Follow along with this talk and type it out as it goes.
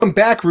Welcome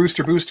back,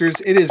 Rooster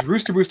Boosters. It is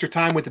Rooster Booster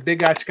time with the big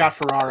guy, Scott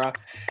Ferrara,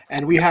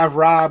 and we have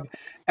Rob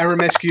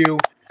Aramescu.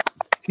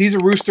 He's a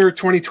Rooster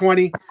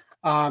 2020.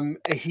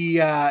 He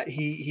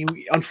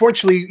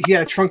unfortunately he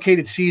had a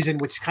truncated season,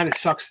 which kind of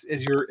sucks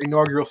as your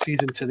inaugural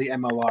season to the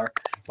MLR.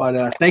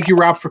 But thank you,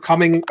 Rob, for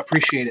coming.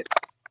 Appreciate it.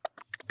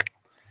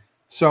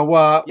 So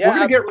we're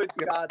gonna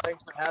Scott.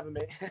 Thanks for having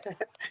me.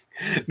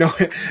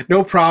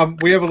 No problem.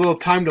 We have a little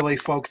time delay,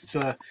 folks. It's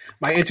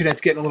my internet's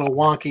getting a little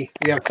wonky.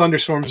 We have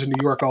thunderstorms in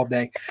New York all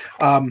day.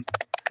 But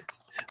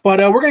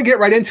we're gonna get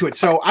right into it.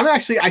 So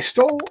I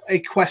stole a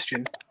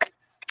question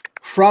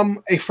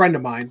from a friend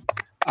of mine.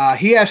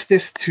 He asked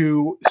this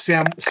to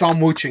Sam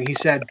Wuching. He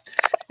said,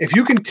 "If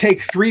you can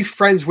take 3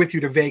 friends with you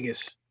to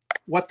Vegas,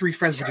 what 3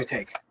 friends would you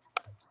take?"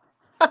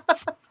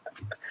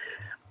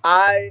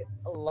 I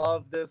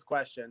love this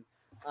question.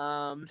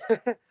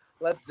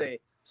 Let's see.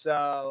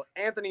 So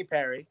Anthony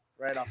Perry,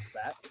 right off the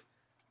bat.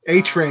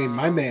 A-Train,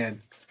 my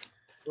man.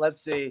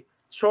 Let's see.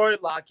 Troy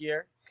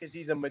Lockyer, because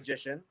he's a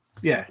magician.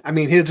 Yeah, I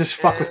mean, he'll just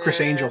fuck with Chris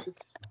Angel.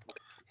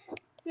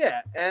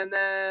 Yeah, and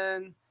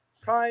then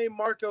probably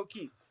Mark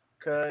O'Keefe,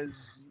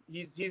 because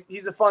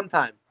he's a fun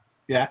time.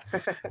 Yeah,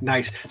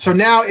 nice. So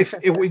now,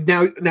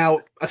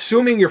 now,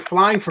 assuming you're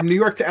flying from New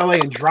York to LA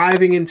and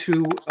driving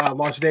into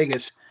Las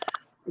Vegas,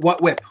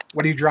 what whip?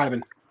 What are you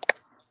driving?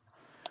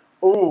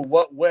 Ooh,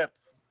 what whip?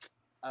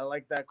 I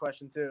like that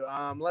question too.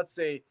 Let's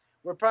see.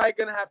 We're probably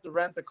gonna have to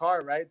rent a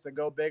car, right? So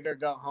go big or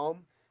go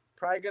home.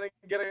 Probably gonna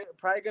get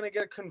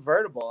a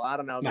convertible. I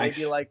don't know, nice.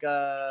 Maybe like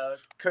a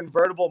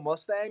convertible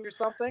Mustang or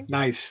something.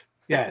 Nice.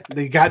 Yeah,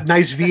 they got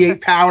nice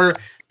V8 power,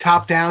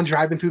 top down,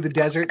 driving through the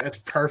desert. That's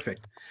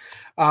perfect.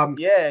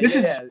 The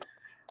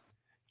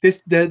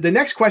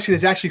next question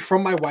is actually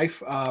from my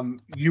wife.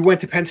 You went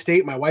to Penn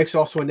State. My wife's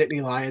also a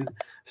Nittany Lion.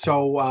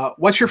 So,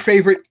 what's your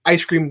favorite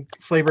ice cream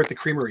flavor at the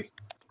Creamery?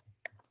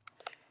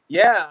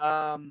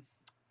 Yeah,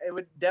 it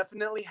would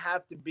definitely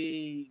have to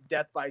be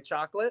Death by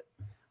Chocolate.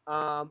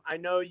 I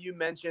know you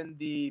mentioned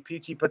the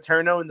Peachy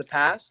Paterno in the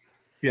past.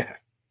 Yeah.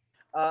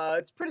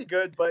 It's pretty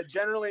good, but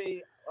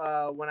generally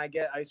when I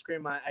get ice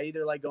cream, I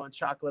either like going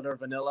chocolate or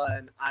vanilla,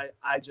 and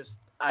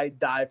I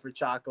die for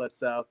chocolate.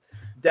 So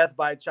Death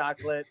by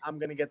Chocolate, I'm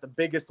going to get the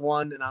biggest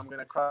one, and I'm going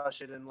to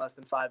crush it in less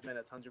than 5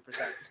 minutes,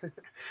 100%.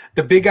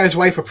 The big guy's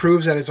wife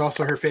approves that it's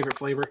also her favorite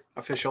flavor,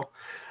 official.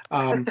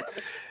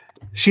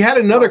 She had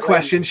another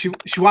question. She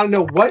wanted to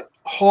know, what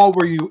hall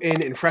were you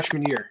in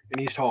freshman year in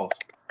East Halls?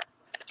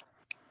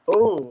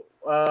 Oh,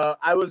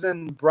 I was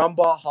in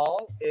Brumbaugh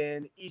Hall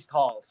in East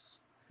Halls.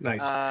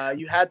 Nice.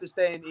 You had to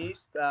stay in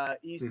East.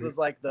 East was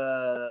like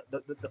the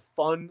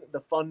fun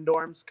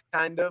dorms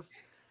kind of.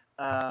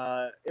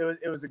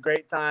 It was a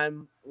great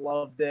time.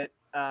 Loved it.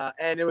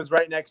 And it was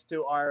right next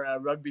to our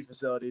rugby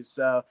facilities,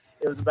 so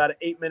it was about an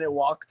 8-minute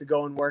walk to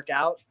go and work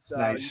out. So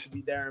nice. You could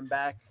be there and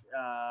back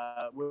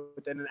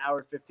within an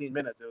hour, 15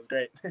 minutes. It was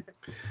great.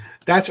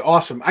 That's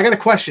awesome. I got a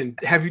question.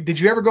 Did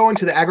you ever go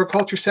into the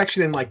agriculture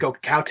section and like go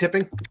cow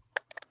tipping?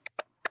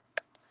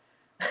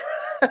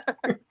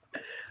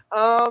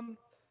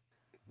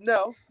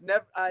 No,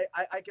 never.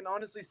 I can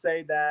honestly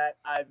say that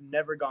I've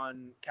never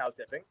gone cow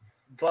tipping,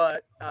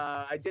 but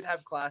I did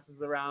have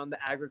classes around the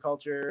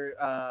agriculture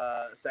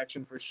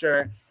section for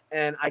sure.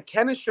 And I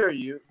can assure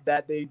you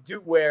that they do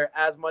wear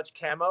as much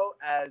camo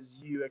as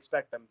you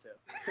expect them to.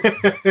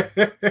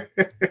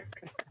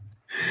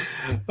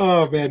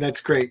 Oh, man,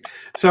 that's great.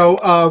 So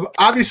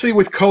obviously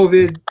with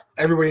COVID,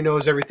 everybody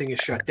knows everything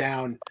is shut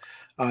down.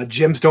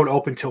 Gyms don't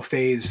open till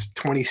phase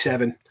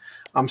 27.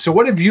 So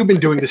what have you been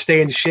doing to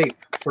stay in shape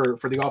for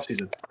the off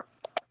season?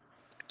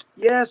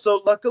 Yeah,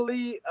 so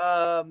luckily,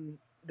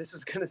 this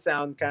is gonna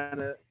sound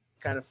kind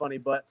of funny,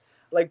 but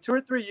like 2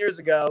 or 3 years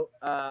ago,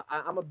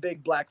 I'm a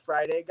big Black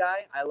Friday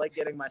guy. I like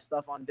getting my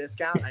stuff on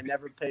discount. I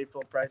never pay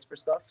full price for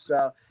stuff.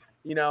 So,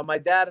 my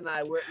dad and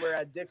I we're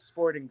at Dick's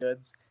Sporting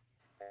Goods,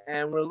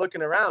 and we're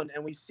looking around,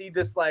 and we see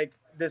this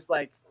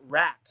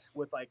rack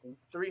with like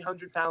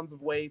 300 pounds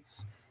of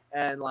weights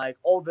and like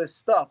all this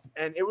stuff,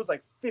 and it was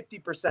like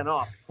 50%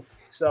 off.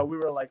 So we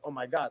were like, oh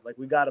my God, like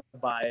we got to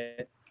buy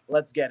it.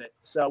 Let's get it.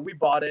 So we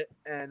bought it,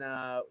 and,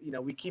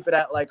 we keep it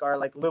at like our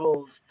like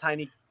little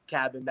tiny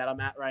cabin that I'm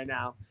at right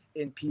now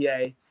in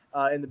PA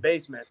in the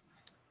basement.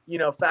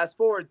 Fast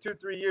forward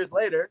 2-3 years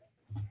later,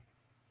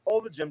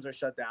 all the gyms are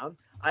shut down.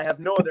 I have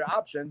no other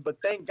option, but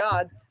thank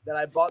God that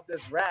I bought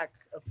this rack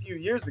a few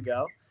years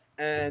ago.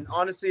 And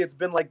honestly, it's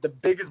been like the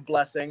biggest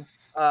blessing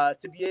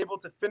to be able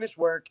to finish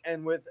work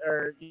and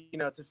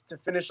to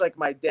finish like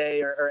my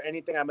day or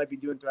anything I might be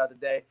doing throughout the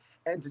day,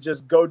 and to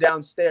just go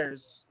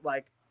downstairs,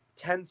 like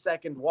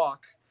 10-second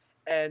walk,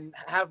 and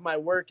have my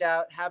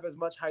workout, have as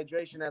much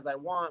hydration as I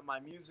want,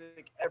 my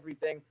music,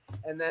 everything,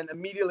 and then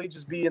immediately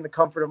just be in the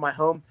comfort of my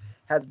home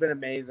has been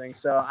amazing.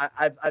 So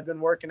I've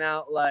been working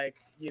out like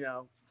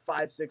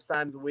 5-6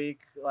 times a week,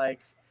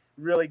 like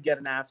really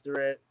getting after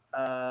it,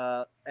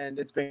 and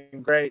it's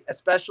been great,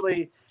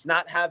 especially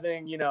not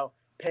having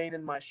pain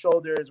in my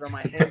shoulders or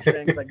my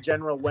hamstrings, like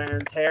general wear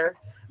and tear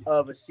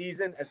of a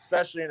season,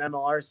 especially an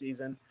MLR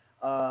season.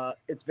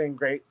 it's been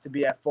great to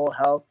be at full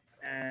health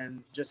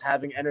and just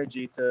having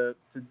energy to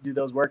do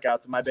those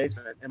workouts in my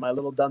basement, in my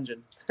little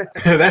dungeon.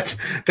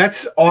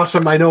 That's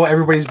awesome. I know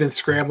everybody's been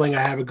scrambling. I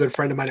have a good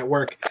friend of mine at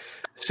work.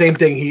 Same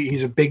thing.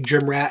 He's a big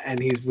gym rat,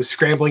 and he was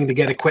scrambling to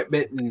get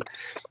equipment. And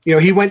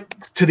he went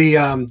to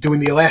the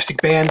doing the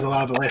elastic bands, a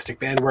lot of elastic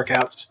band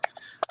workouts.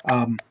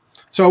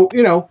 So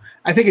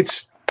I think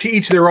it's to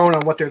each their own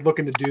on what they're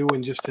looking to do,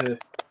 and just to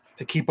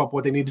keep up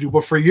what they need to do.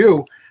 But for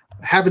you,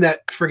 having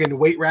that friggin'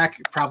 weight rack,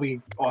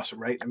 probably awesome,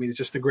 right? I mean, it's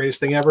just the greatest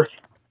thing ever.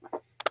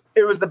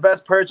 It was the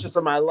best purchase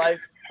of my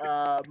life.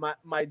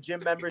 My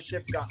gym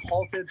membership got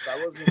halted, so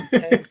I wasn't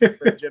even paying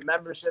for the gym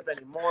membership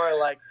anymore.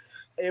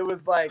 It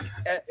was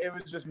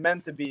just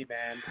meant to be,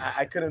 man.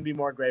 I couldn't be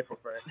more grateful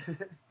for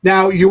it.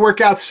 Now, you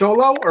work out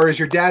solo, or is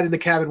your dad in the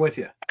cabin with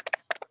you?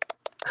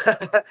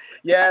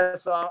 Yeah,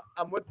 so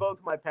I'm with both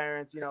my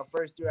parents.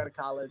 First year out of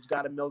college,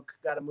 gotta mooch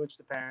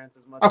the parents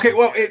as much.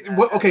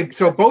 Okay,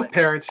 so both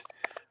parents.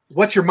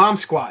 What's your mom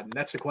squatting?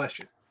 That's the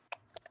question.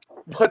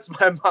 What's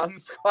my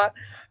mom's squat?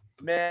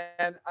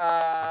 Man,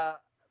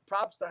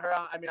 props to her.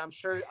 I mean, I'm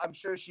sure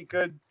she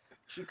could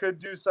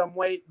do some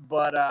weight,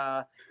 but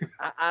I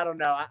don't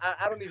know.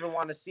 I don't even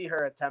want to see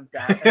her attempt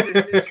that.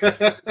 It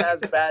just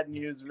has bad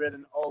news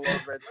written all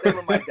over it. Same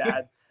with my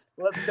dad.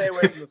 Let's stay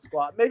away from the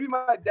squat. Maybe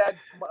my dad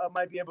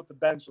might be able to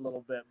bench a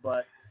little bit,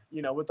 but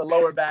with the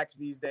lower backs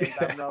these days,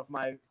 I don't know if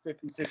my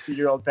 50,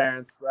 60-year-old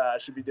parents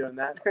should be doing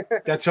that.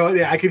 That's all.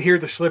 Yeah, I could hear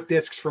the slip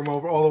discs from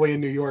all the way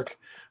in New York.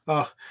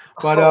 Oh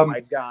my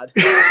God.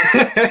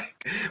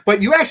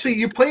 But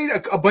you played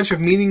a bunch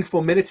of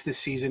meaningful minutes this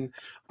season.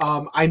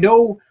 I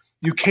know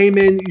you came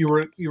in, you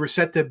were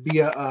set to be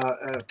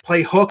a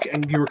play hook,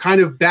 and you were kind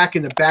of back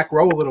in the back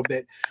row a little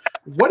bit.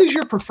 What is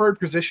your preferred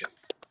position?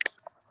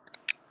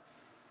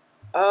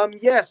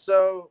 Yeah,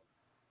 so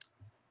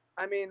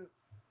I mean,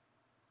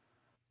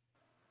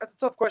 that's a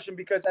tough question,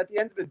 because at the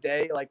end of the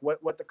day, like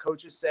what the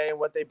coaches say and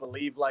what they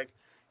believe,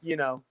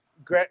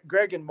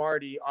 Greg and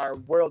Marty are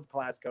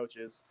world-class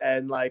coaches,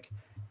 and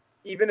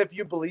even if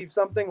you believe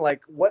something,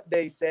 what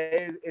they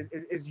say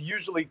is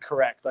usually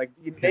correct.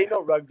 They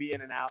know rugby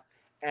in and out,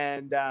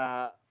 and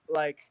I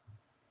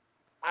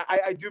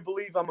do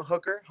believe I'm a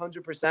hooker,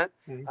 100%.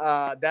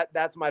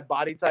 That's my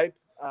body type.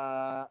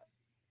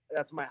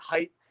 That's my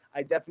height.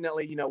 I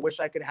definitely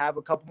wish I could have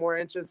a couple more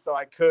inches so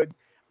I could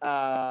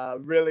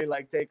really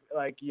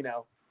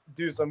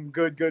do some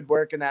good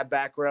work in that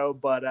back row,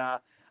 but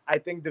I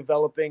think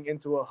developing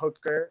into a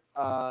hooker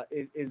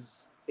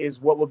is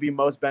what will be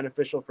most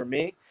beneficial for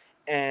me,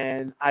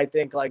 and I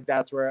think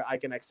that's where I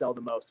can excel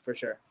the most, for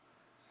sure.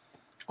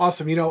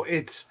 Awesome.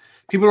 It's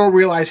people don't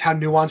realize how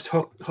nuanced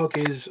hook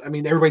is. I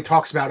mean, everybody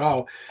talks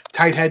about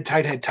tight head.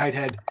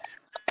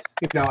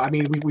 I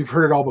mean, we've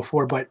heard it all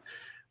before, but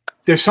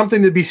there's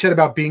something to be said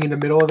about being in the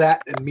middle of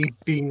that, and me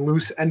being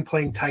loose and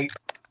playing tight.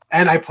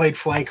 And I played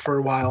flank for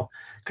a while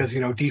because,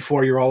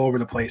 D4, you're all over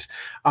the place.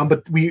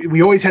 But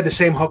we always had the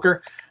same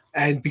hooker.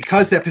 And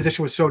because that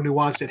position was so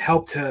nuanced, it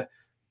helped to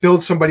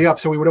build somebody up.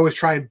 So we would always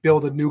try and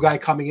build a new guy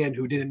coming in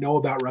who didn't know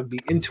about rugby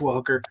into a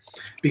hooker.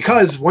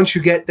 Because once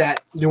you get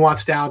that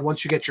nuance down,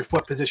 once you get your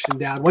foot position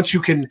down, once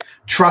you can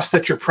trust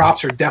that your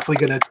props are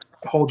definitely going to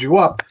hold you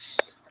up,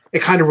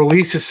 it kind of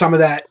releases some of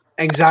that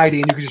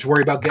anxiety, and you can just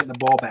worry about getting the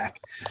ball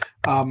back.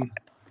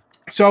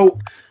 So,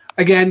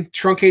 again,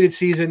 truncated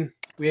season.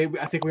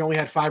 I think we only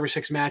had 5 or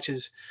 6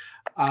 matches.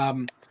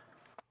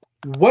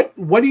 What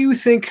do you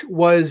think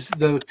was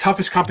the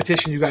toughest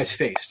competition you guys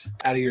faced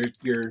out of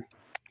your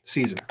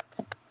season?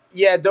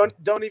 Yeah,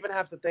 don't even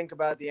have to think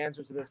about the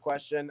answer to this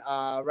question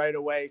right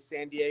away.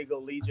 San Diego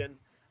Legion.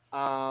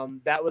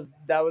 That was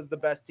the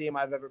best team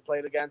I've ever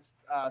played against.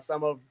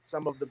 Some of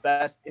the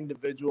best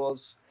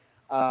individuals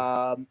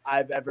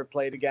I've ever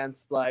played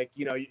against.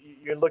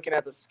 You're looking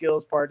at the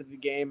skills part of the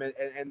game,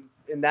 and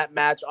in that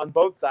match on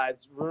both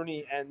sides,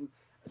 Rooney and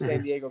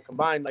San Diego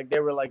combined,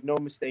 there were no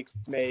mistakes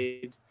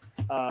made,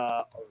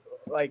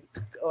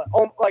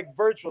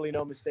 virtually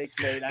no mistakes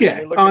made.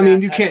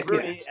 You can't.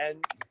 Rooney,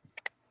 and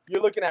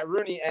you're looking at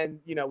Rooney, and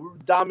we're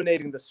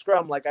dominating the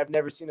scrum. I've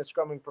never seen a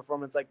scrumming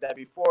performance like that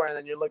before. And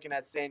then you're looking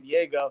at San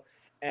Diego,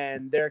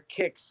 and their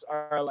kicks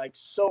are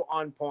so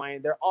on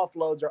point. Their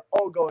offloads are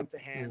all going to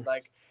hand.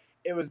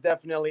 It was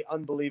definitely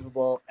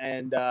unbelievable,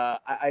 and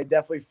I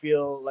definitely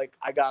feel like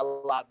I got a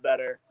lot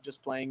better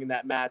just playing in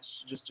that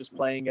match. Just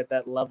playing at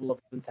that level of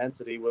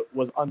intensity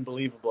was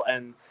unbelievable,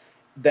 and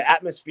the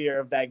atmosphere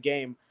of that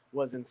game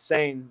was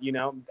insane.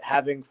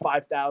 Having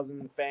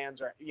 5,000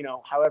 fans, or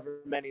however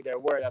many there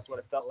were, that's what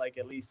it felt like,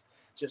 at least,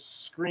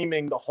 just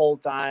screaming the whole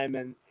time,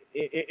 and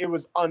it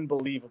was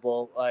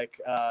unbelievable.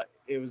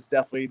 It was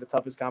definitely the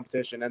toughest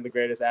competition and the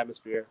greatest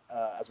atmosphere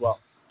as well.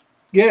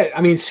 Yeah,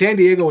 I mean, San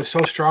Diego was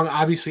so strong,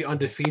 obviously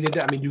undefeated.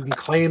 I mean, you can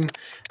claim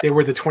they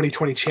were the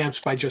 2020 champs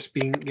by just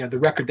being, the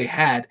record they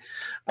had.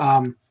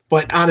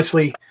 But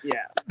honestly,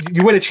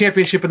 you win a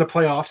championship in the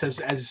playoffs,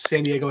 as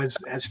San Diego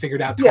has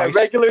figured out Yeah, twice.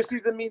 regular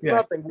season means Yeah.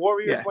 nothing.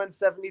 Warriors Yeah. went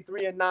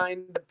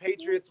 73-9. The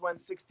Patriots went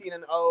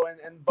 16-0,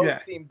 and both Yeah.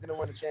 teams didn't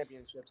win a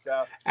championship.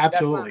 So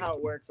Absolutely. that's not how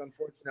it works,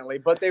 unfortunately.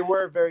 But they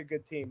were a very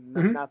good team.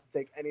 Mhm. Not to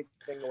take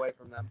anything away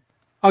from them.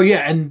 Oh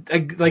yeah, and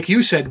like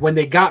you said, when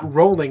they got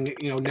rolling,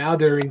 now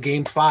they're in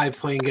Game 5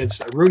 playing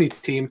against a Rooney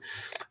team.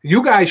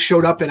 You guys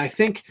showed up, and I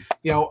think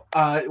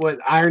what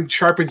iron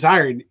sharpens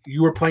iron.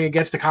 You were playing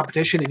against the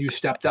competition, and you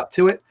stepped up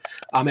to it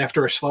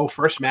after a slow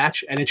first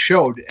match, and it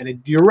showed.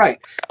 And you're right,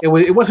 it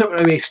wasn't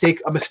a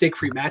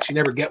mistake-free match. You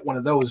never get one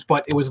of those,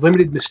 but it was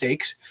limited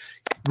mistakes.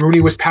 Rooney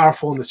was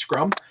powerful in the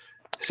scrum.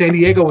 San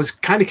Diego was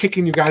kind of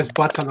kicking you guys'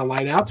 butts on the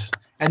lineouts,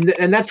 and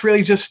that's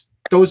really just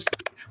those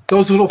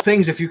little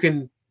things. If you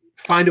can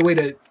find a way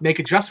to make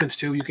adjustments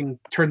to, you can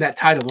turn that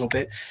tide a little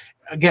bit.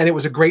 Again, it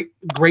was a great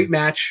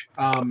match.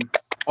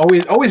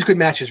 Always good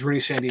matches,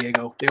 Rooney San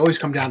Diego. They always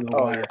come down to the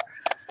wire.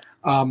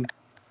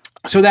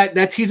 So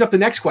that tees up the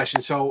next question.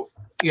 So,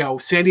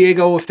 San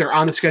Diego, if they're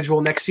on the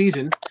schedule next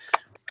season,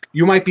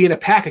 you might be in a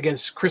pack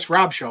against Chris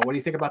Robshaw. What do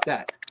you think about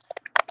that?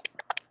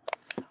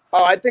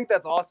 Oh, I think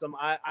that's awesome.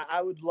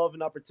 I would love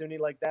an opportunity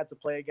like that to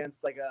play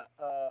against like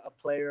a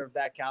player of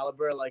that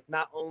caliber. Like,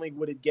 not only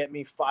would it get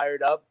me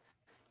fired up,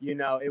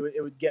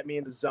 it would get me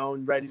in the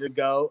zone, ready to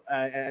go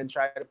and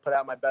try to put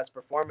out my best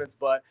performance.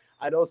 But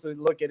I'd also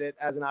look at it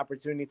as an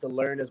opportunity to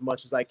learn as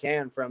much as I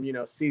can from,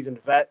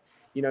 seasoned vet.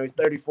 He's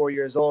 34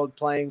 years old,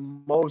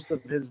 playing most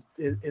of his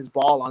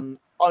ball on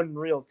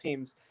unreal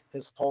teams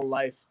his whole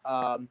life.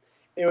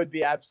 It would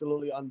be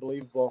absolutely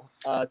unbelievable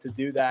to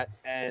do that.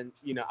 And,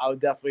 I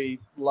would definitely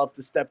love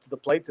to step to the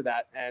plate to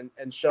that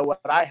and show what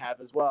I have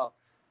as well.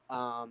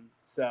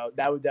 So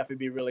that would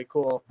definitely be really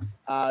cool.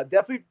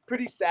 Definitely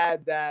pretty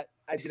sad that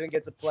I didn't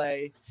get to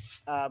play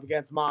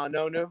against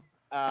Ma'anonu.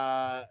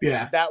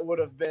 Yeah. That would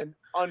have been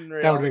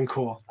unreal. That would have been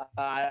cool.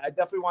 I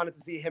definitely wanted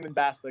to see him and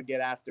Basta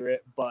get after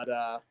it. But,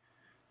 I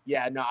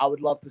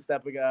would love to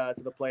step to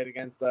the plate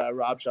against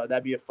Robshaw.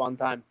 That'd be a fun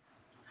time.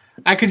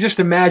 I could just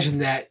imagine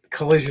that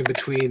collision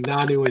between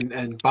Nanu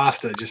and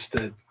Basta.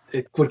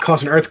 It would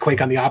cause an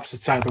earthquake on the opposite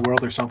side of the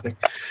world or something.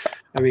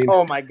 I mean,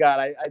 oh my God,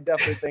 I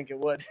definitely think it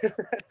would.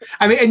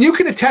 I mean, and you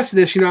can attest to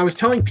this. I was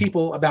telling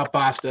people about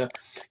Basta.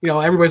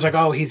 Everybody's like,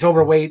 "Oh, he's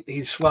overweight,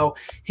 he's slow."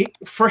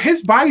 For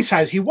his body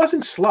size, he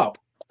wasn't slow.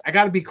 I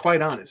got to be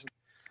quite honest.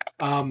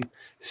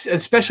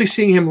 Especially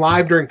seeing him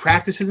live during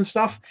practices and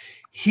stuff,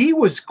 he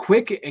was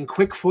quick and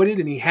quick-footed,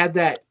 and he had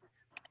that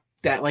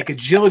like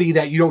agility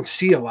that you don't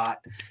see a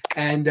lot.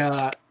 And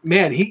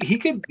man, he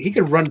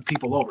could run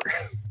people over.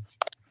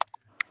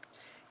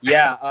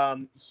 Yeah,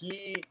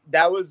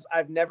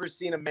 I've never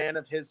seen a man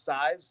of his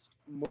size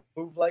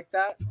move like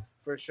that,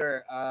 for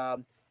sure.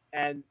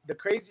 And the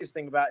craziest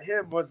thing about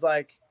him was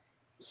like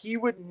he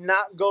would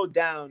not go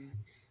down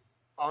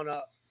on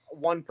a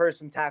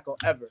one-person tackle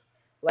ever.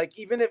 Like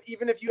even if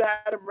you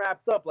had him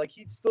wrapped up, like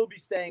he'd still be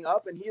staying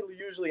up, and he'll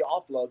usually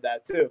offload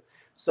that too.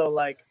 So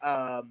like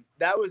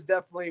that was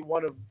definitely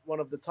one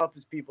of the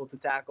toughest people to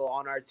tackle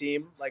on our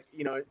team. Like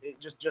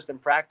just in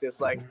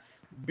practice, like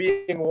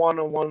being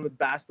one-on-one with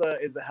Basta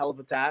is a hell of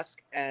a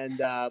task.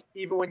 And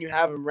even when you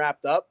have him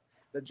wrapped up,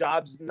 the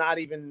job's not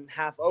even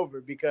half over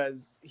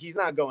because he's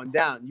not going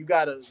down. You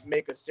got to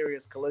make a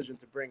serious collision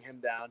to bring him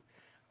down.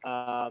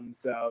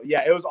 So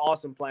yeah, it was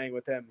awesome playing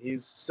with him.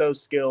 He's so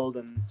skilled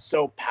and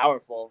so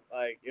powerful.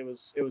 Like it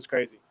was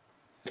crazy.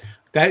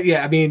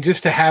 I mean,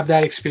 just to have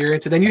that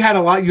experience, and then you have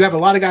a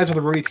lot of guys on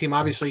the Rooney team,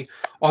 obviously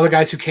all the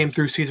guys who came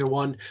through season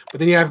 1, but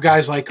then you have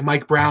guys like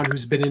Mike Brown,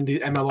 who's been in the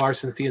MLR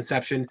since the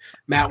inception,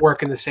 Matt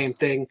working the same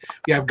thing.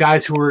 You have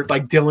guys who are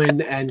like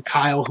Dylan and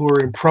Kyle who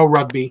are in pro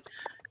rugby,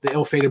 the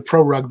ill-fated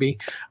pro rugby.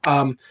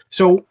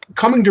 So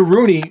coming to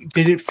Rooney,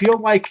 did it feel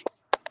like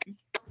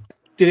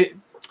you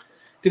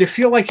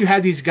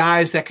had these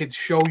guys that could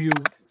show you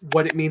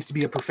what it means to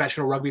be a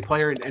professional rugby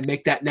player and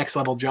make that next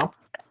level jump?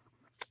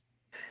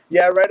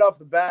 Yeah, right off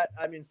the bat,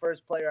 I mean,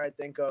 first player I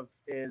think of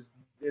is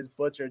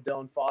Butcher,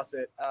 Dylan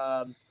Fawcett.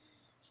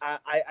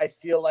 I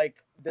feel like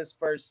this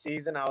first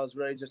season I was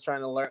really just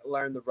trying to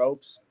learn the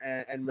ropes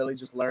and really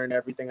just learn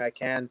everything I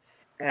can.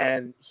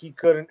 And he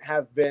couldn't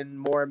have been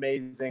more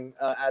amazing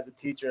as a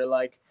teacher.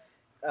 Like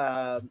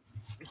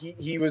he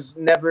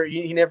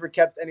never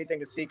kept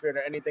anything a secret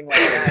or anything like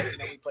that.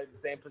 We played the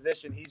same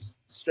position. He's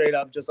straight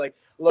up just like,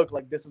 look,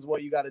 like this is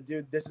what you got to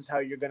do. This is how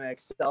you're going to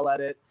excel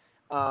at it.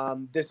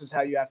 This is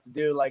how you have to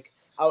do. Like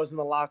I was in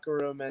the locker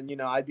room and,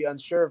 I'd be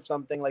unsure of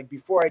something. Like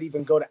before I'd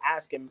even go to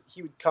ask him,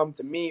 he would come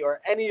to me or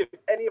any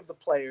of the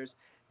players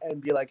and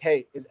be like,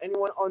 hey, is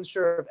anyone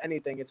unsure of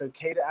anything? It's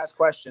okay to ask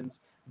questions.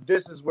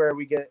 This is where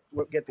we get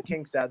the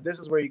kinks out. This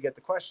is where you get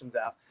the questions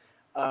out.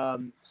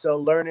 So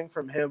learning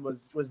from him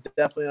was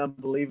definitely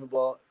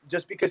unbelievable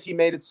just because he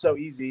made it so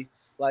easy.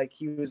 Like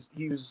he was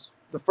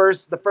the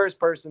first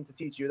person to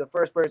teach you, the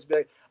first person to be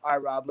like, all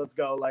right, Rob, let's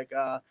go. Like,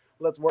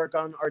 let's work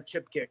on our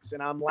chip kicks.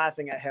 And I'm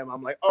laughing at him.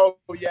 I'm like, oh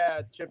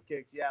yeah, chip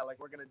kicks. Yeah. Like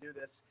we're going to do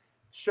this.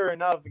 Sure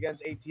enough,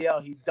 against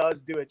ATL, he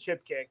does do a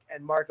chip kick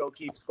and Mark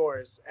O'Keefe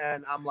scores.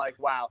 And I'm like,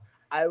 wow,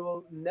 I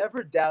will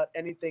never doubt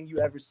anything you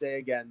ever say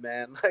again,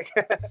 man. Like,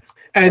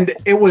 And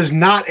it was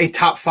not a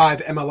top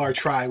 5 MLR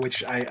try,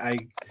 which I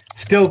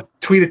still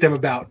tweeted them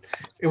about.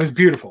 It was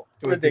beautiful.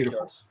 It was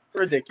ridiculous. beautiful.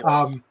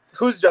 Ridiculous.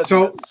 Who's judging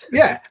So this?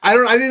 yeah, I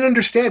didn't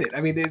understand it. I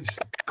mean, it's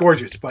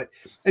gorgeous. But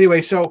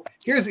anyway, so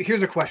here's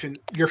a question: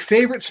 your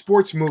favorite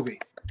sports movie?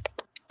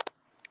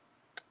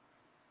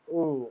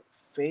 Ooh,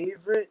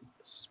 favorite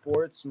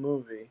sports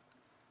movie.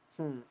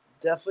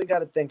 Definitely got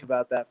to think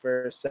about that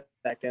for a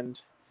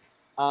second.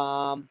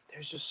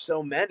 There's just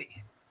so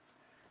many.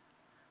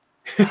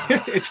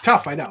 It's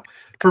tough, I know.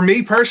 For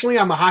me personally,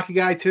 I'm a hockey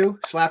guy too.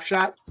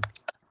 Slapshot,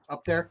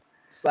 up there.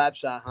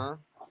 Slapshot, huh?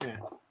 Yeah.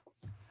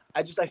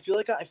 I feel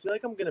like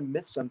I'm gonna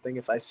miss something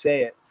if I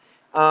say it.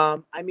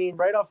 I mean,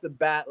 right off the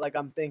bat, like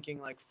I'm thinking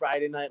like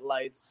Friday Night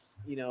Lights,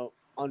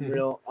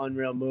 unreal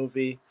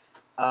movie.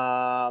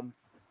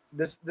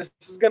 This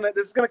is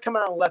gonna come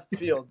out in left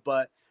field,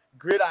 but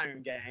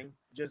Gridiron Gang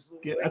just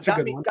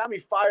got me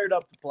fired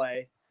up to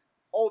play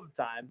all the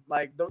time.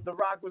 Like the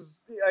Rock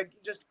was like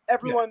just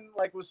everyone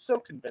like was so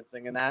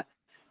convincing in that.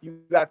 You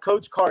got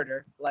Coach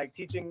Carter like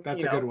teaching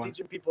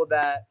teaching people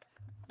that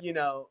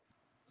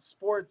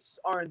sports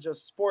aren't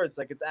just sports,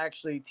 like it's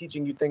actually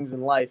teaching you things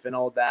in life and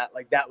all that.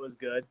 Like that was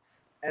good.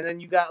 And then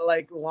you got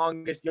like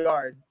Longest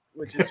Yard,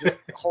 which is just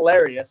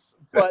hilarious.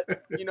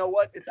 But you know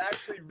what? It's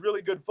actually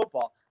really good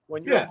football.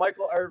 When you have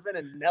Michael Irvin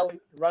and Nelly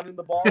running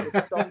the ball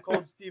with Stone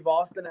Cold Steve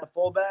Austin at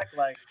fullback,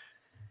 like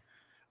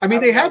I mean,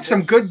 they had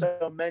some good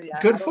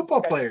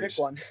football players.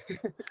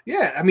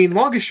 Yeah, I mean,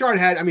 Longest Yard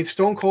had.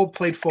 Stone Cold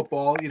played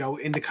football,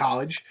 into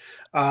college.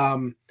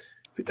 Oh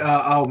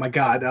my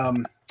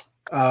God,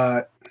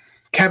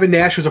 Kevin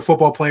Nash was a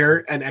football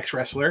player and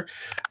ex-wrestler.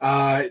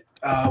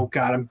 Oh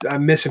God,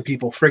 I'm missing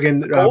people.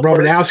 Friggin'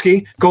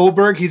 Romanowski,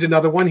 Goldberg. He's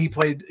another one. He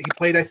played.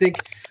 I think.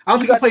 I don't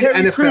think he played Terry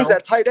NFL. Crews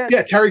at tight end.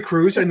 Yeah, Terry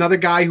Crews, another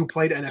guy who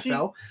played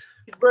NFL.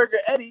 Cheeseburger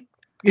Eddie.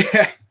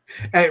 Yeah,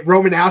 and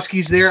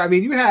Romanowski's there. I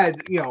mean, you had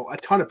a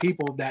ton of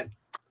people that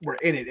were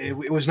in it.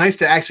 It was nice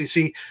to actually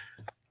see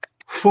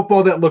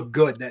football that looked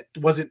good, that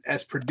wasn't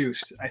as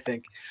produced, I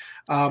think.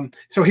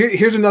 So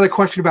here's another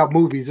question about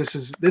movies. This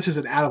is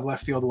an out of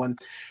left field one.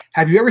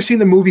 Have you ever seen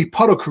the movie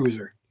Puddle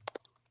Cruiser?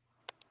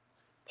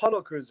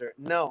 Puddle Cruiser?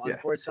 No,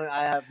 unfortunately,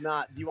 I have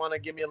not. Do you want to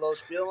give me a little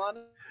spiel on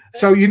it?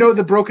 So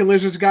the Broken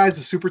Lizards guys,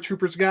 the Super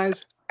Troopers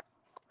guys?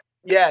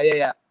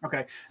 Yeah.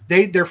 Okay.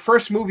 Their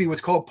first movie was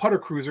called Puddle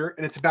Cruiser,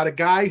 and it's about a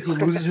guy who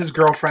loses his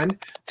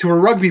girlfriend to a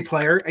rugby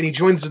player, and he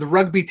joins the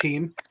rugby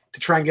team to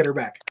try and get her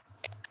back.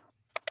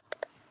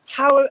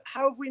 How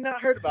have we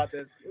not heard about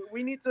this?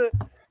 We need to.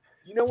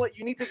 You know what?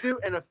 You need to do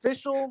an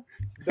official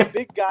The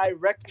Big Guy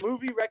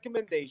movie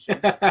recommendation.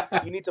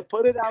 You need to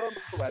put it out on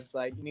the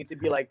website. You need to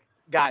be like,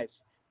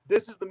 guys,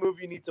 this is the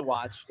movie you need to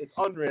watch. It's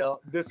unreal.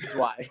 This is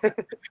why.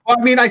 Well,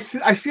 I mean, I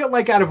feel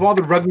like out of all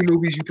the rugby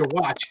movies you could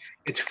watch,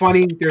 it's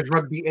funny. There's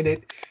rugby in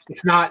it.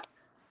 It's not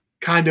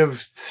kind of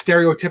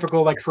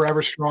stereotypical like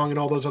Forever Strong and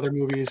all those other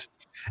movies.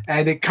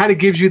 And it kind of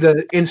gives you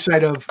the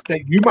insight of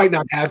that you might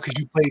not have because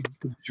you played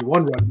Division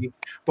 1 rugby,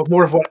 but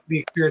more of what the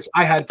experience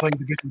I had playing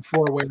Division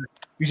 4, where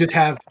you just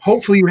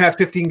hopefully you have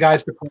 15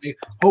 guys to play.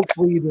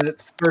 Hopefully the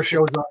Spurs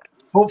shows up.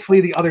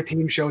 Hopefully the other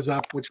team shows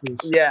up, which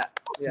was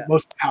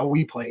most of how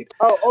we played.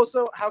 Oh,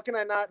 also, how can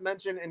I not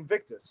mention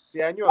Invictus?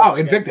 See, I knew.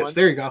 Invictus.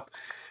 There you go.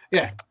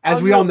 Yeah,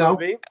 as we all know,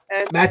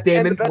 Matt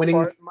Damon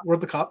winning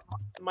World Cup.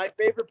 My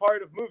favorite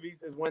part of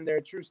movies is when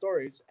they're true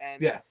stories,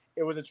 and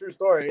it was a true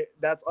story.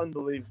 That's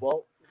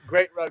unbelievable.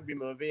 Great rugby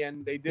movie,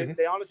 and they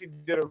honestly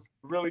did a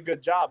really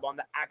good job on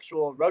the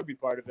actual rugby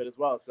part of it as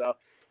well. So,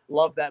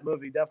 love that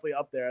movie. Definitely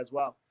up there as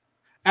well.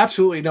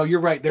 Absolutely. No, you're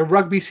right. Their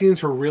rugby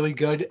scenes were really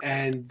good,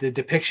 and the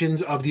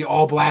depictions of the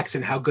All Blacks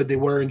and how good they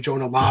were, and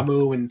Jonah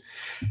Lamu, and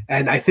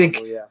I think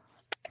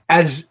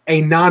as a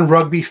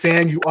non-rugby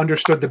fan, you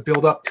understood the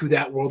build-up to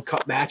that World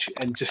Cup match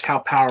and just how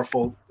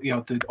powerful the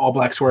All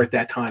Blacks were at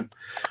that time.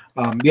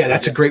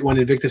 That's a great one.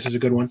 Invictus is a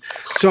good one.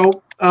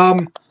 So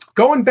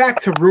going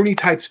back to Rooney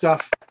type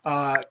stuff,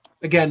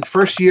 again,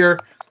 first year,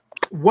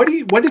 what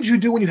did you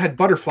do when you had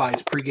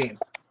butterflies pregame?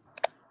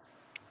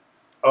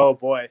 Oh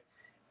boy.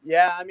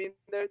 Yeah, I mean,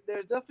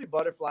 there's definitely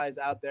butterflies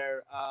out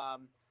there.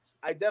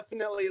 I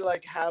definitely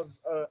have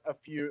a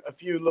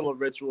few little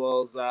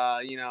rituals.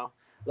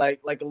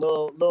 Like a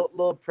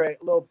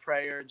little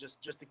prayer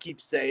just to keep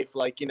safe.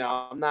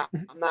 I'm not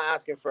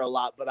asking for a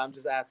lot, but I'm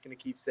just asking to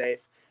keep safe.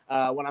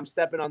 When I'm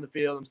stepping on the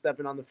field,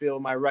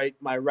 with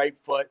my right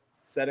foot,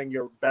 setting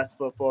your best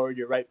foot forward,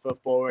 your right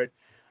foot forward.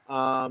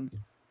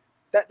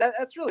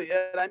 That's really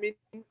it. I mean,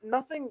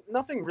 nothing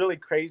really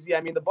crazy.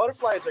 I mean, the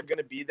butterflies are going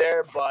to be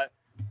there, but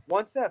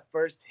once that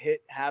first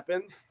hit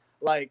happens,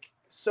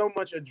 so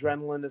much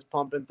adrenaline is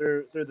pumping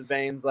through the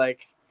veins.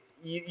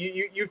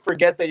 You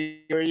forget that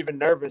you're even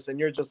nervous, and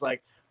you're just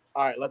like,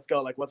 all right, let's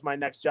go. What's my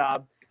next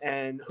job?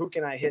 And who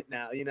can I hit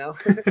now?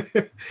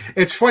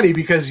 It's funny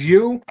because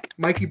you,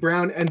 Mikey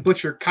Brown, and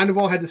Butcher kind of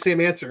all had the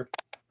same answer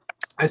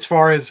as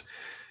far as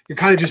you're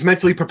kind of just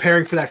mentally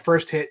preparing for that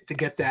first hit to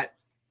get that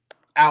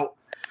out.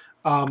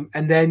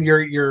 And then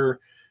you're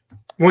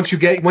once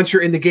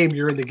you're in the game,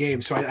 you're in the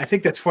game. So I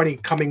think that's funny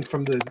coming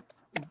from the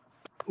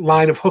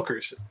line of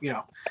hookers,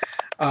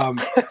 I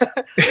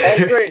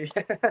agree.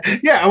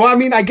 Yeah, well, I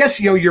mean, I guess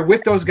you're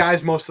with those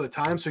guys most of the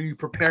time, so you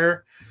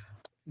prepare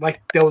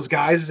like those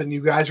guys, and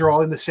you guys are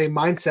all in the same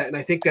mindset. And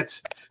I think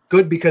that's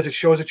good because it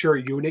shows that you're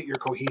a unit, you're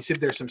cohesive.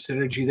 There's some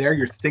synergy there.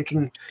 You're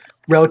thinking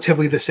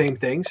relatively the same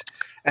things,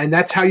 and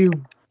that's how you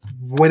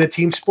win a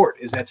team sport,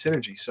 is that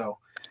synergy. So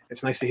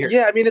it's nice to hear.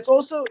 Yeah, I mean, it's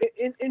also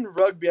in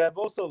rugby. I've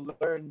also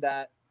learned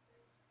that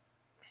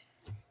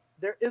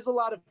there is a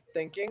lot of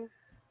thinking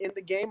in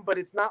the game, but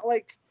it's not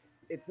like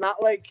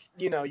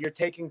you're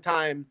taking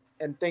time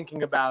and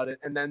thinking about it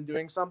and then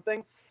doing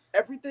something.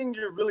 Everything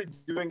you're really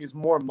doing is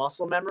more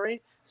muscle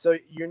memory. So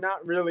you're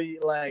not really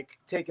like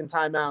taking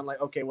time out and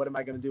like, okay, what am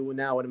I going to do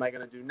now? What am I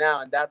going to do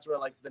now? And that's where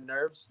like the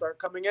nerves start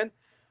coming in.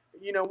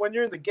 When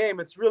you're in the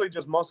game, it's really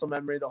just muscle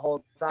memory the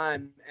whole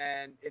time.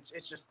 And it's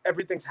just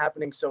everything's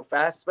happening so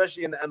fast,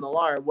 especially in the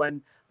MLR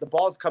when the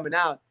ball's coming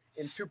out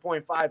in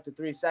 2.5 to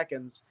 3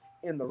 seconds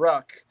in the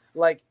ruck.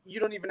 Like you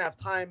don't even have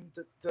time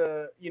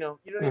to you don't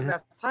even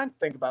have time to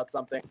think about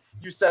something.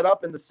 You set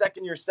up, and the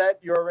second you're set,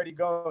 you're already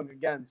going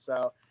again.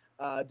 So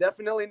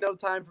definitely no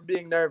time for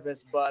being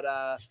nervous. But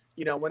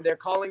when they're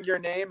calling your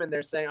name and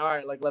they're saying, "All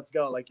right, like let's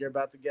go," like you're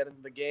about to get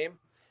into the game.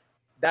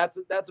 That's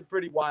a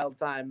pretty wild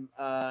time,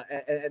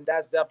 and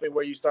that's definitely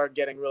where you start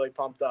getting really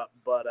pumped up.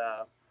 But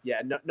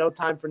yeah, no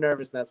time for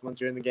nervousness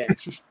once you're in the game.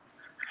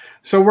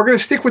 So we're gonna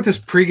stick with this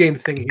pregame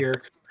thing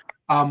here.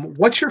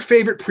 What's your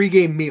favorite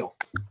pregame meal?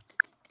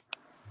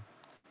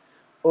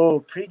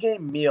 Oh,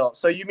 pregame meal.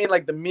 So you mean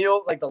like the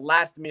meal, like the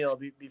last meal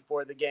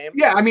before the game?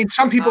 Yeah, I mean,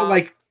 some people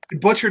like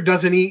Butcher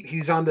doesn't eat.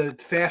 He's on the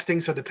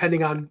fasting, so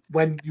depending on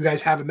when you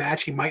guys have a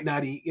match, he might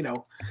not eat.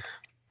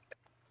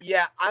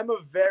 Yeah, I'm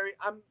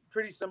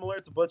pretty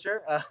similar to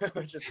Butcher,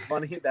 which is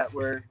funny that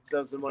we're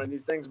so similar in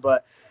these things.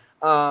 But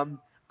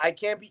I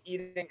can't be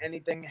eating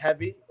anything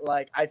heavy.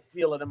 Like I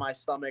feel it in my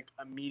stomach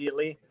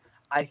immediately.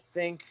 I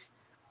think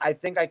I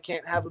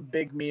can't have a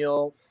big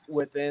meal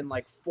within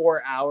like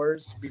 4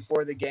 hours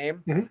before the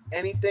game. Mm-hmm.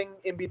 Anything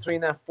in between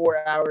that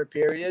 4 hour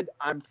period,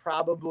 I'm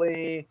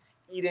probably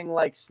eating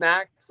like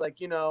snacks, like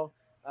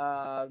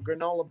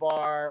granola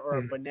bar or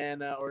a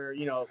banana or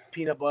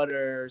peanut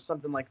butter or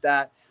something like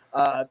that.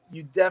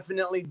 You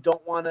definitely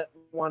don't want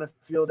to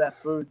feel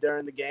that food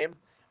during the game.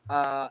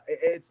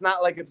 It's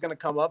not like it's gonna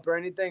come up or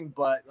anything,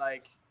 but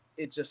like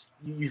it just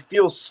you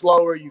feel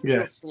slower, you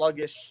feel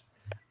sluggish.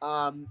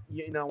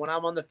 When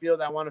I'm on the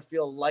field, I want to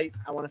feel light.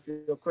 I want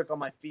to feel quick on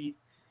my feet.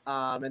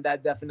 And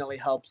that definitely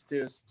helps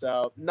too.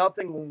 So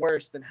nothing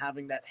worse than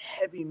having that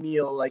heavy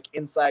meal like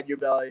inside your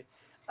belly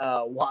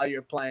while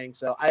you're playing.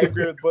 So I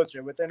agree with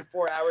Butcher. Within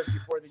 4 hours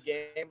before the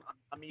game,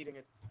 I'm eating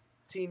a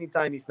teeny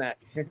tiny snack.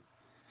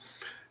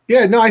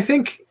 Yeah, no, I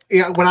think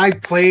when I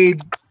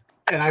played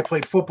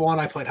football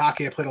and I played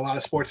hockey, I played a lot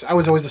of sports. I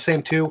was always the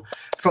same too.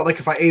 I felt like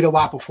if I ate a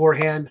lot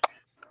beforehand,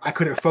 I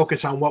couldn't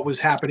focus on what was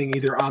happening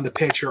either on the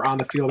pitch or on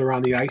the field or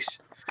on the ice.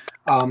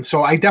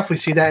 So I definitely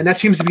see that. And that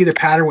seems to be the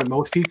pattern with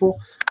most people.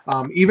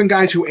 Even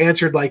guys who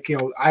answered like,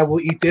 I will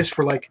eat this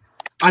for like,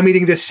 I'm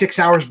eating this 6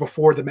 hours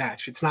before the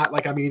match. It's not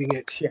like I'm eating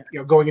it,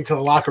 going into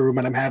the locker room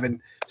and I'm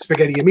having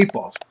spaghetti and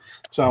meatballs.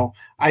 So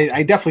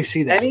I definitely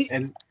see that.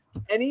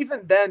 And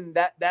even then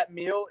that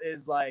meal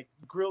is like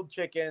grilled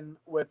chicken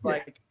with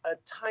like a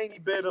tiny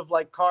bit of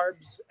like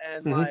carbs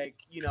and like,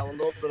 a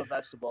little bit of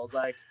vegetables.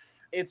 Like,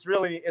 it's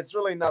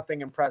really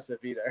nothing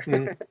impressive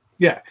either.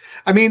 Yeah.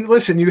 I mean,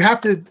 listen, you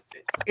have to,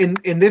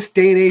 in this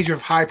day and age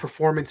of high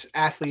performance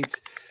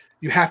athletes,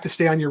 you have to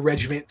stay on your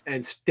regiment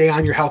and stay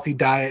on your healthy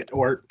diet.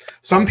 Or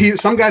some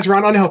guys are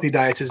on unhealthy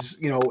diets.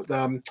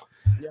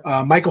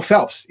 Michael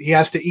Phelps, he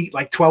has to eat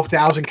like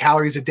 12,000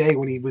 calories a day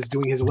when he was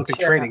doing his Olympic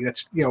training.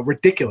 That's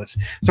ridiculous.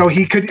 So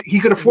he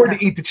could afford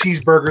to eat the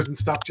cheeseburgers and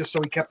stuff just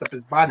so he kept up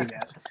his body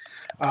mass.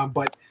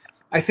 But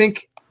I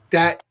think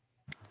that.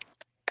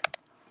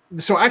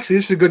 So actually,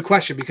 this is a good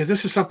question because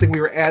this is something we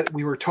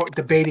were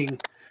debating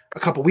a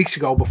couple weeks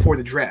ago before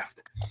the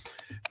draft.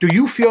 Do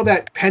you feel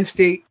that Penn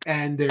State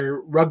and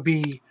their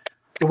rugby,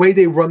 the way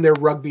they run their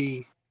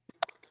rugby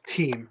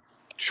team,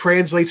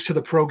 translates to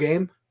the pro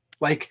game?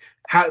 Like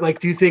how? Like,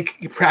 do you think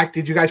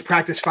did you guys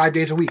practice 5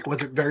 days a week?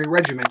 Was it very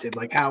regimented?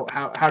 Like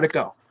how'd it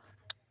go?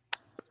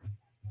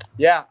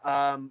 Yeah,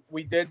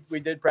 we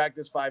did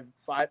practice 4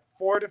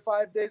 to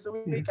 5 days a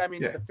week. I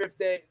mean, the fifth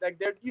day, like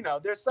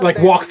there's some like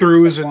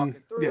walkthroughs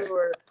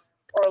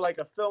or like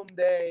a film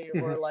day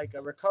or like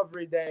a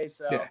recovery day.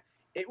 So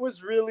it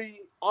was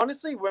really,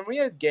 honestly, when we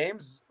had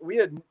games, we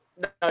had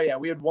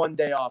 1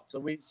 day off.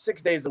 So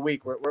 6 days a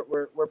week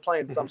we're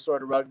playing some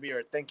sort of rugby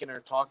or thinking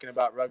or talking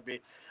about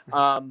rugby.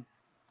 And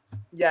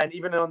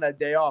even on that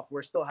day off,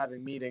 we're still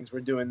having meetings. We're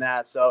doing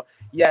that. So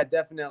yeah,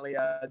 definitely.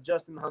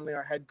 Justin Hunley,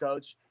 our head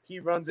coach, he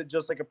runs it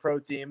just like a pro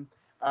team.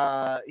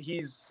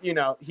 He's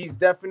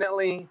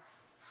definitely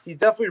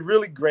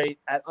really great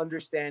at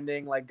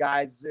understanding like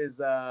guys'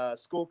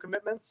 school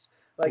commitments.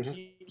 Like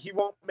he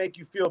won't make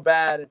you feel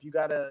bad if you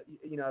gotta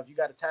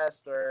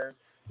test or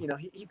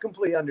he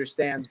completely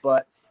understands.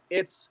 But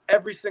it's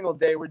every single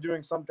day we're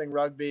doing something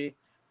rugby.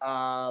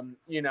 And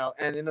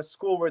in a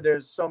school where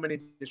there's so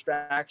many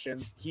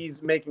distractions,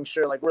 he's making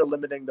sure like we're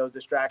limiting those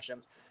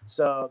distractions.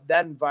 So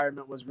that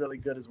environment was really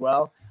good as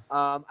well.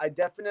 I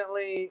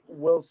definitely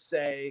will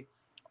say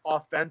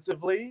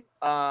offensively,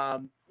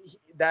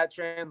 that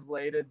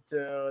translated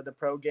to the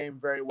pro game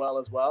very well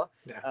as well.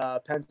 Yeah.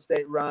 Penn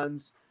State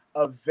runs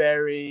a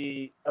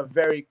very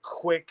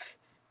quick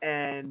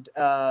and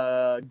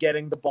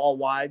getting the ball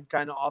wide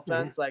kind of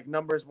offense. Like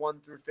numbers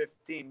 1 through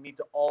 15 need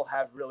to all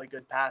have really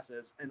good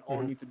passes and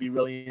all need to be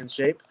really in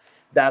shape.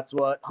 That's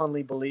what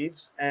Hundley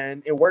believes,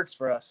 and it works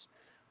for us.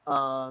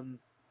 And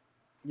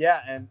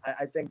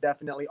I think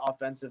definitely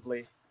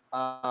offensively,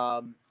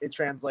 it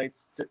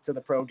translates to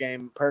the pro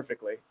game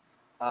perfectly.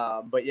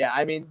 But yeah,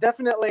 I mean,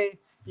 definitely,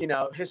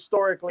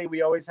 historically,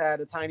 we always had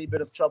a tiny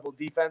bit of trouble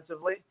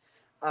defensively.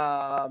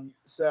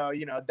 So,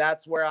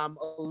 that's where I'm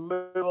a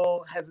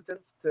little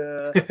hesitant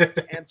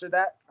to answer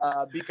that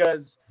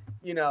because,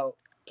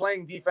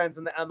 playing defense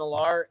in the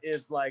MLR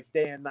is like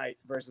day and night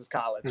versus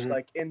college.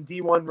 Like in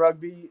D1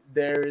 rugby,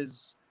 the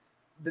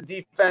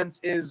defense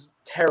is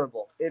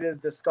terrible. It is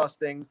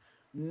disgusting.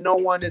 No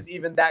one is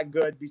even that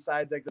good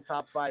besides like the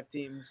top 5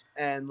 teams.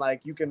 And like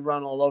you can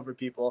run all over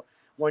people.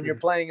 When you're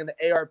playing in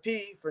the ARP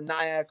for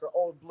Nyack or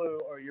Old Blue,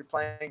 or you're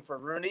playing for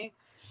Rooney,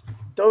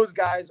 those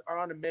guys are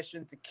on a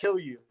mission to kill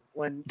you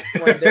when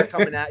they're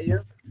coming at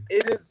you.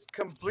 It is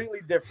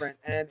completely different.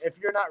 And if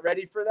you're not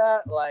ready for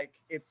that, like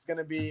it's going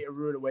to be a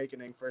rude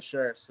awakening for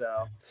sure.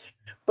 So,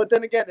 but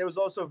then again, it was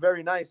also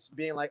very nice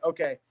being like,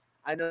 okay,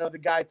 I know the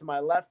guy to my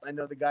left, I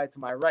know the guy to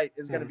my right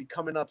is going to be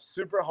coming up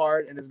super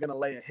hard and is going to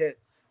lay a hit.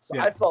 So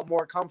I felt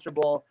more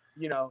comfortable,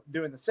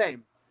 doing the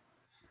same.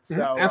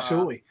 So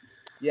absolutely.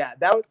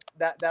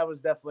 That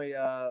was definitely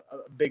a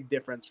big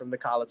difference from the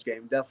college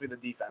game. Definitely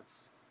the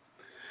defense.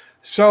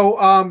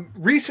 So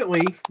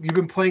recently you've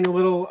been playing a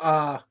little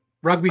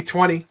rugby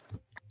 20.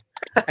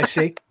 I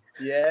see.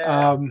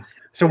 Yeah.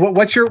 So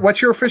what's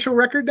your official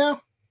record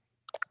now?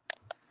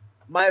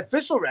 My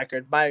official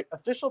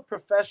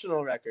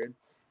professional record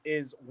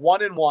is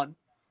 1-1.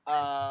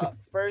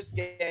 First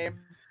game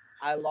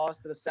I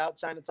lost to the South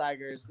China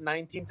Tigers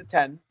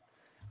 19-10.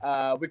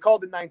 We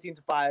called it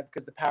 19-5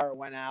 because the power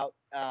went out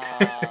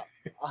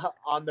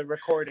on the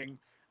recording.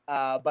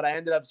 But I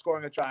ended up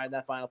scoring a try in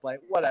that final play.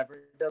 Whatever,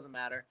 it doesn't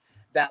matter.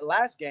 That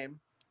last game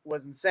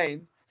was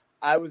insane.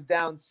 I was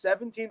down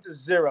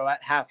 17-0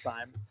 at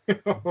halftime.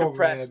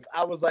 Depressed. Man.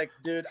 I was like,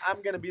 dude,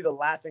 I'm going to be the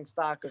laughing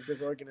stock of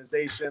this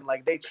organization.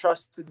 Like, they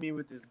trusted me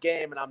with this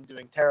game, and I'm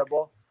doing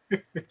terrible.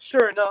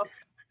 Sure enough,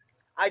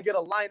 I get a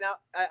line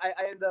out.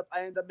 I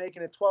end up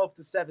making it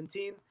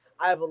 12-17.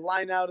 I have a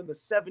line out in the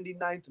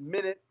 79th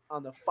minute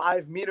on the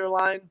 5-meter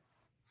line.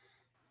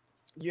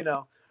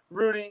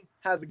 Rudy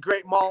has a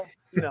great maul.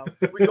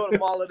 We go to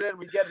maul it in.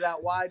 We get it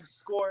out wide.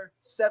 Score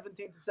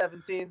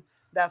 17-17.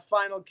 That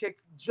final kick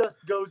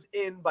just goes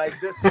in by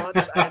this much.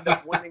 I end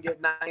up winning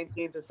it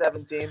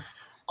 19-17.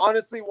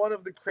 Honestly, one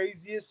of the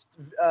craziest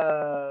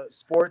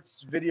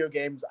sports video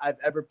games I've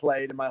ever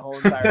played in my whole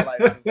entire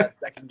life is that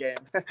second game.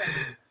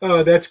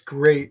 Oh, that's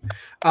great.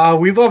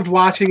 We loved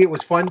watching it. It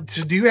was fun.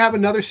 So do you have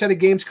another set of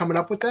games coming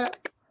up with that?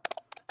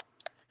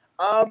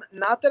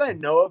 Not that I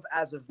know of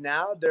as of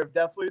now. There have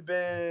definitely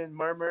been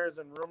murmurs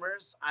and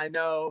rumors. I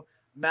know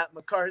Matt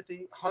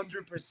McCarthy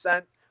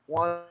 100%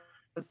 wants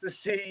to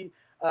see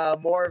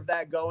more of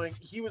that going.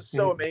 He was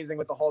so amazing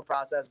with the whole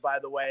process, by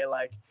the way.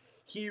 Like,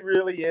 he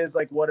really is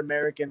like what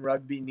American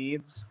rugby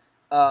needs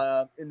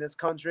in this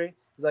country.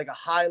 He's like a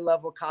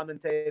high-level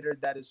commentator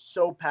that is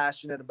so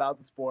passionate about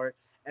the sport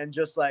and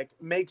just like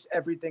makes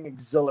everything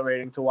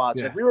exhilarating to watch.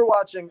 Yeah. Like, we were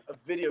watching a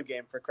video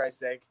game, for Christ's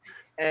sake,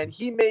 and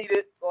he made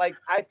it like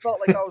I felt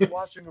like I was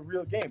watching a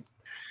real game.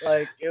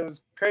 Like, it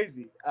was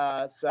crazy.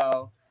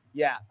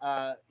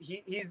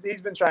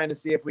 He's been trying to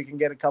see if we can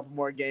get a couple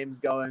more games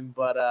going,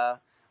 but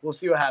we'll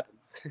see what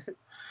happens.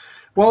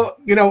 Well,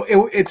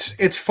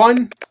 it's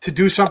fun to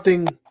do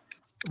something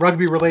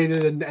rugby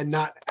related and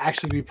not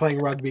actually be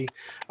playing rugby.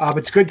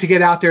 It's good to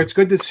get out there. It's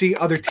good to see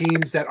other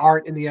teams that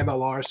aren't in the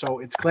MLR. So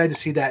it's glad to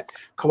see that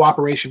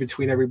cooperation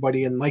between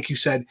everybody. And like you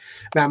said,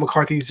 Matt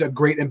McCarthy's a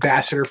great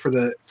ambassador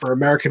for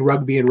American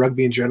rugby and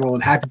rugby in general.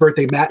 And happy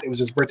birthday, Matt. It was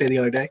his birthday the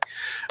other day.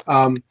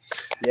 Happy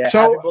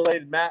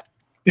belated, Matt.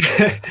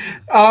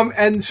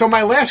 And so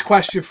my last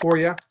question for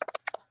you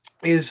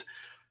is,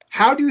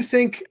 how do you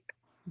think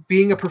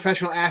being a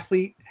professional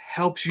athlete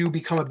helps you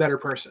become a better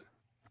person?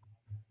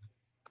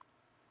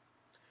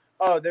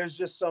 Oh, there's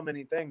just so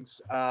many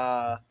things.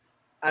 I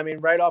mean,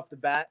 right off the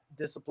bat,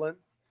 discipline.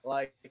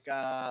 Like,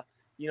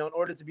 in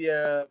order to be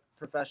a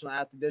professional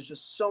athlete, there's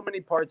just so many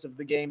parts of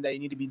the game that you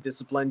need to be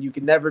disciplined. You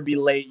can never be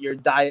late. Your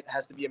diet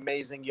has to be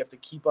amazing. You have to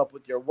keep up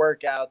with your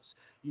workouts.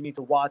 You need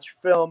to watch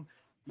film.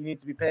 You need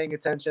to be paying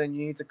attention, and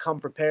you need to come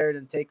prepared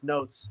and take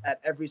notes at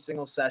every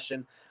single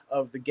session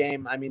of the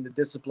game. I mean, the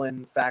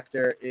discipline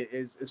factor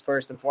is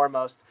first and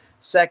foremost.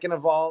 Second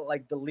of all,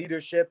 like the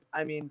leadership.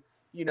 I mean,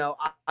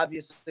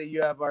 obviously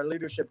you have our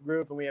leadership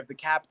group and we have the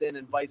captain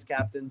and vice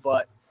captain,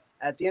 but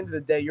at the end of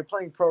the day, you're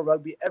playing pro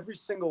rugby. Every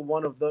single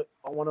one of the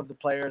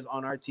players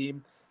on our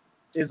team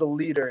is a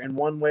leader in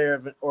one way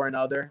or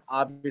another.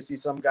 Obviously,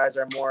 some guys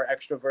are more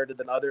extroverted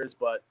than others,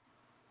 but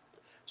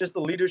just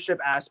the leadership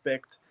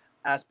aspect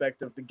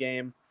of the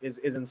game is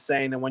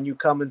insane. And when you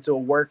come into a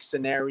work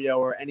scenario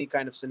or any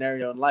kind of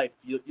scenario in life,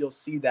 you'll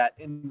see that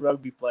in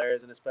rugby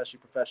players and especially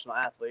professional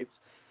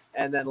athletes.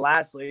 And then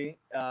lastly,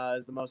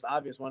 is the most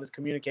obvious one, is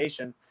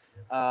communication.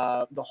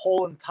 The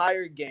whole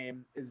entire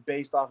game is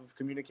based off of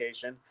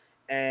communication,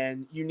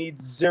 and you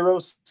need zero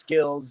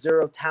skills,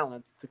 zero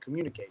talent to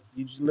communicate.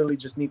 You literally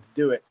just need to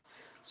do it.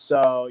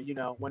 So,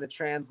 when it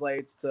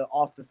translates to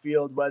off the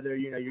field, whether,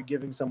 you're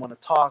giving someone a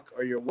talk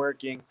or you're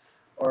working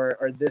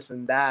or this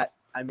and that,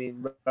 I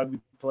mean, rugby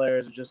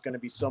players are just going to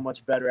be so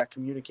much better at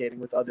communicating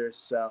with others.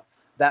 So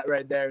that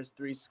right there is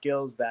 3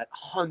 skills that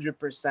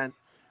 100%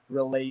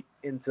 relate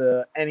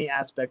into any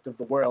aspect of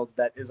the world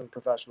that isn't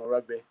professional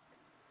rugby.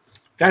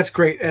 That's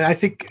great. And I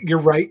think you're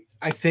right.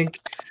 I think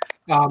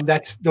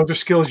those are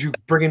skills you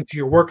bring into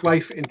your work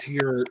life, into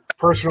your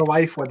personal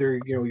life, whether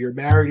you're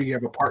married or you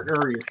have a partner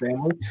or your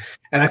family.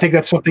 And I think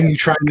that's something you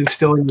try and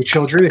instill in your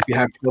children if you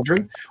have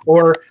children,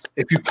 or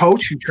if you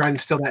coach, you try and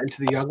instill that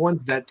into the young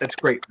ones. That's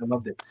great. I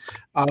loved it.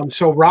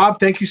 So Rob,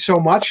 thank you so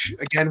much.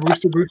 Again,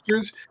 Rooster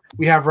Boosters.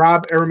 We have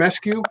Rob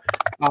Aramescu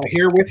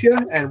here with you,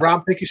 and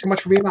Rob, thank you so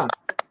much for being on.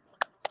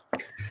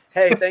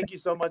 Hey, thank you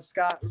so much,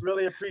 Scott.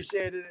 Really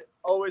appreciate it.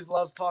 Always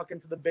love talking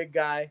to the big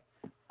guy.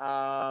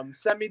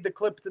 Send me the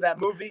clip to that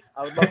movie.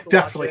 I would love to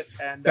Definitely. watch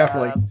it. And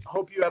Definitely.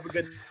 Hope you have a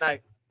good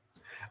night.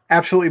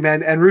 Absolutely,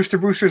 man. And Rooster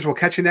Boosters, we'll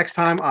catch you next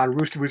time on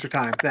Rooster Booster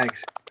Time.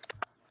 Thanks.